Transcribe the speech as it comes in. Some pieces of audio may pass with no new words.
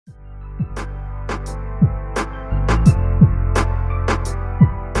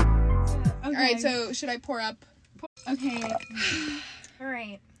right, so should I pour up? Okay.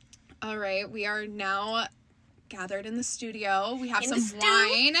 All right, we are now gathered in the studio. We have some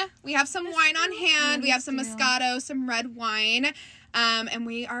wine. We have some wine on hand. We have some Moscato, some red wine, and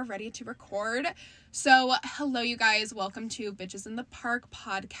we are ready to record. So, hello, you guys. Welcome to Bitches in the Park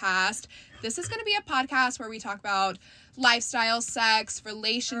podcast. This is going to be a podcast where we talk about lifestyle, sex,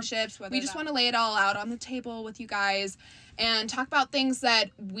 relationships. We just want to lay it all out on the table with you guys and talk about things that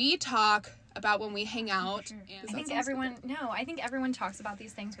we talk about when we hang out. Sure. I think everyone talks about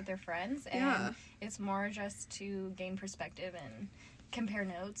these things with their friends, and it's more just to gain perspective and compare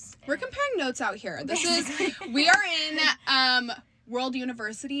notes. We're comparing notes out here. We are in World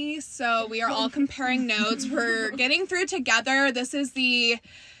University, so we are all comparing notes. We're getting through together. This is the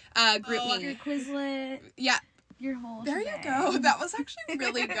group meet. Your Quizlet. Yeah. Your whole There shebang. you go. That was actually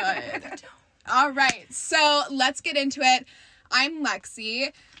really good. All right, so let's get into it. I'm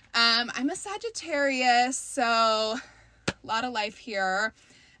Lexi. I'm a Sagittarius, so a lot of life here.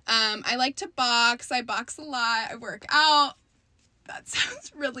 I like to box. I box a lot. I work out. That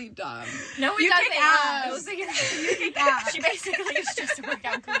sounds really dumb. No, it doesn't. You kick ass. She basically is just a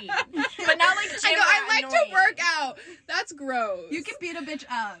workout queen. But not like gym. I like to work out. That's gross. You can beat a bitch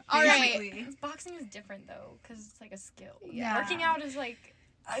up. All right. Because boxing is different, though, because it's like a skill. Yeah. Working out is like,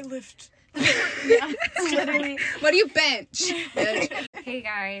 I lift. Yeah, literally. What do you bench? Hey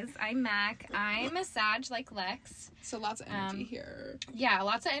guys, I'm Mac. I'm a Sag like Lex. So lots of energy here. Yeah,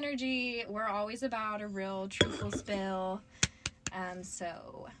 lots of energy. We're always about a real truthful spill.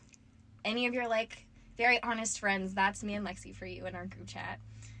 So any of your like very honest friends, that's me and Lexi for you in our group chat.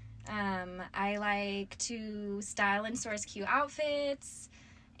 I like to style and source cute outfits.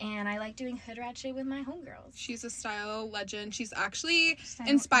 And I like doing hood rat shit with my homegirls. She's a style legend. She's actually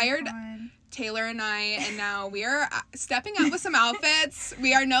inspired Taylor and I, and now we are stepping up with some outfits.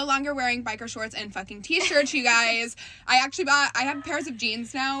 We are no longer wearing biker shorts and fucking t-shirts, you guys. I have pairs of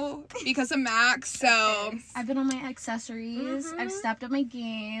jeans now because of Max, so. I've been on my accessories. I've stepped up my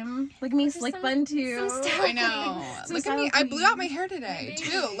game. Look at me, slick bun too. I know. Look at me. I blew out my hair today,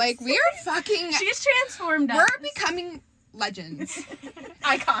 too. Like, we are fucking. She's transformed us. We're becoming legends.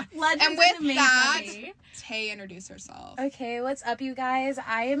 Icon. Legends. And with that, Tay, introduce herself. Okay, what's up, you guys?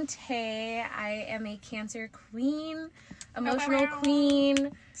 I am Tay. I am a Cancer queen, emotional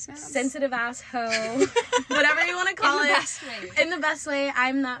queen, sensitive ass hoe, whatever you want to call it. In the best way.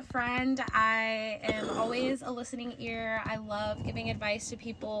 I'm that friend. I am always a listening ear. I love giving advice to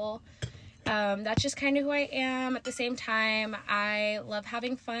people. That's just kind of who I am. At the same time, I love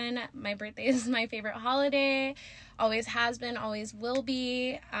having fun. My birthday is my favorite holiday. Always has been, always will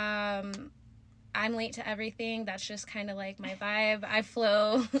be. I'm late to everything. That's just kind of like my vibe. I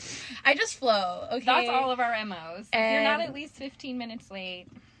flow. I just flow. Okay. That's all of our MOs. If you're not at least 15 minutes late.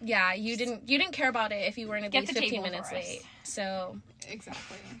 Yeah, you didn't care about it if you weren't at least 15 minutes late. So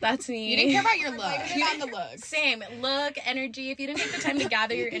exactly. That's me. You didn't care about your look. You had the looks. Same. Look, energy. If you didn't take the time to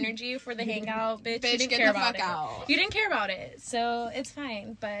gather your energy for the hangout, bitch you didn't care about it. Out. You didn't care about it. So it's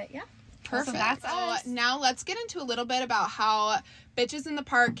fine. But yeah. Perfect. So that's us. Now let's get into a little bit about how Bitches in the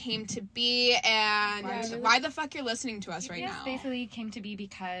Park came to be and why the fuck you're listening to us right now. Basically came to be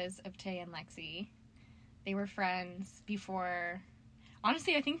because of Tay and Lexi. They were friends before.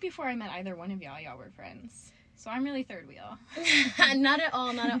 Honestly, I think before I met either one of y'all were friends. So I'm really third wheel. Not at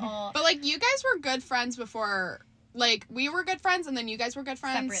all. But like you guys were good friends before. Like, we were good friends, and then you guys were good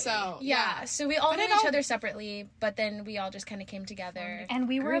friends, separately. so... Yeah, so we all knew each other separately, but then we all just kind of came together. And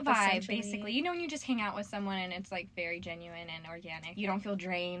we were a vibe, basically. You know when you just hang out with someone and it's, like, very genuine and organic. You don't feel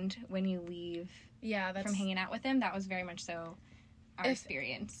drained when you leave from hanging out with them. That was very much so our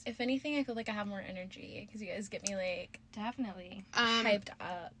experience. If anything, I feel like I have more energy, because you guys get me, like... Definitely. Hyped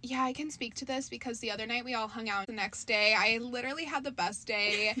up. Yeah, I can speak to this, because the other night we all hung out the next day. I literally had the best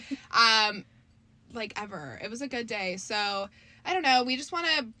day. Like ever. It was a good day. So I don't know, we just want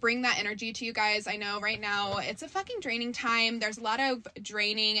to bring that energy to you guys. I know right now it's a fucking draining time. There's a lot of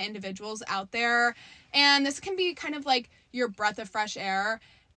draining individuals out there, and this can be kind of like your breath of fresh air.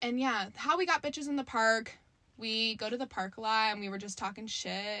 And yeah, how we got Bitches in the Park, we go to the park a lot, and we were just talking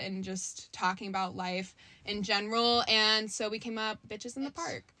shit and just talking about life in general, and so we came up Bitches in the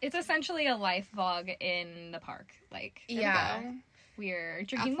Park. It's essentially a life vlog in the park. Like, we're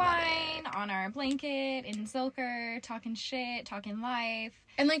drinking wine on our blanket in Zilker, talking shit, talking life.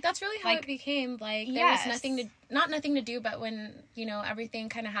 And, like, that's really how it became. Like, there was nothing to do, but when, you know, everything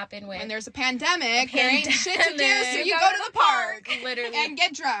kind of happened when there's a pandemic, there ain't shit to do, so you go to the park. Literally. And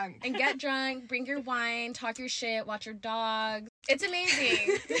get drunk. Bring your wine, talk your shit, watch your dogs. It's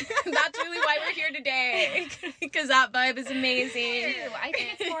amazing. That's really why we're here today. Because because that vibe is amazing. True. I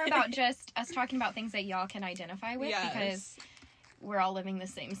think it's more about just us talking about things that y'all can identify with because we're all living the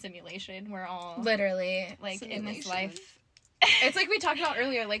same simulation. We're all literally like in this life. It's like we talked about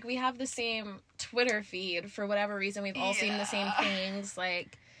earlier, like we have the same Twitter feed for whatever reason. We've all seen the same things.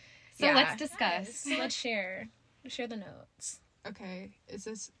 Like, so let's discuss. Let's share the notes. Okay,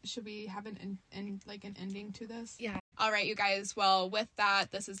 should we have an ending to this? Yeah. All right, you guys. Well, with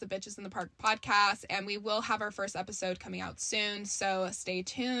that, this is the Bitches in the Park podcast, and we will have our first episode coming out soon. So stay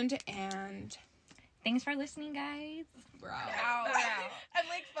tuned, and thanks for listening, guys. We're out. I'm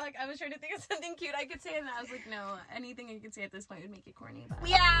like, fuck. I was trying to think of something cute I could say, and I was like, no, anything I could say at this point would make it corny. But...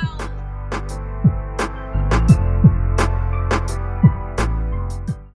 We out.